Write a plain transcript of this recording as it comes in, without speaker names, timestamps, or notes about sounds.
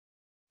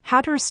How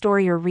to restore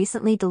your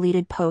recently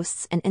deleted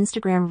posts and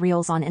Instagram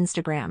Reels on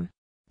Instagram.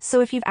 So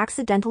if you've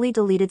accidentally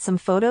deleted some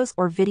photos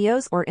or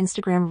videos or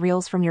Instagram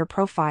Reels from your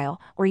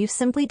profile, or you've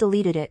simply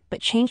deleted it but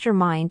changed your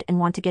mind and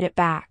want to get it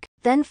back,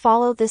 then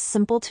follow this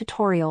simple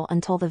tutorial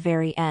until the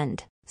very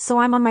end. So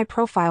I'm on my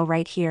profile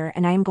right here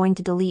and I am going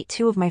to delete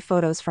 2 of my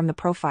photos from the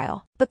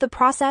profile. But the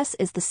process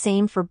is the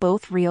same for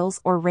both Reels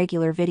or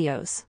regular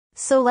videos.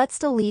 So let's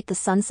delete the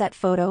sunset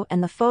photo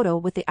and the photo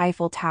with the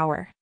Eiffel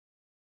Tower.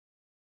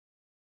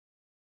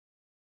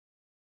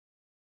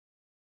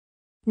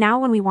 Now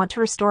when we want to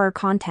restore our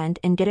content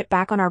and get it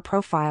back on our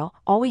profile,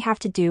 all we have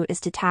to do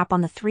is to tap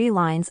on the 3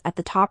 lines at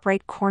the top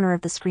right corner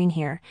of the screen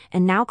here,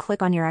 and now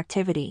click on your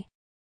activity.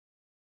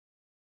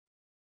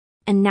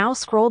 And now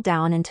scroll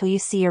down until you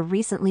see a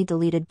recently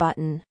deleted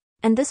button.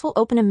 And this will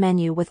open a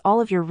menu with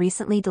all of your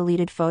recently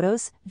deleted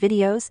photos,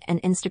 videos,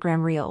 and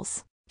Instagram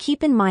Reels.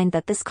 Keep in mind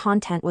that this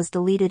content was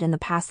deleted in the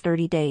past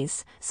 30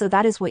 days, so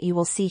that is what you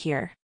will see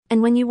here.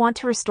 And when you want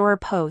to restore a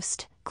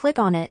post, click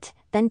on it,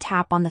 then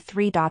tap on the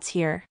 3 dots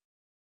here.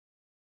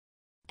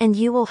 And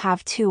you will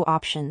have 2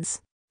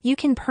 options. You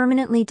can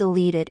permanently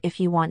delete it if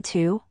you want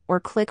to,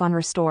 or click on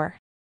Restore.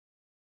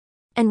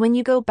 And when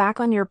you go back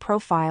on your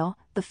profile,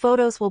 the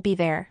photos will be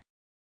there.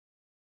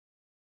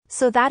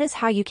 So that is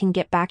how you can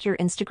get back your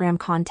Instagram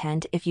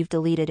content if you've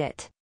deleted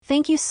it.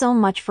 Thank you so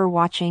much for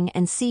watching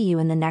and see you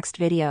in the next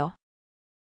video.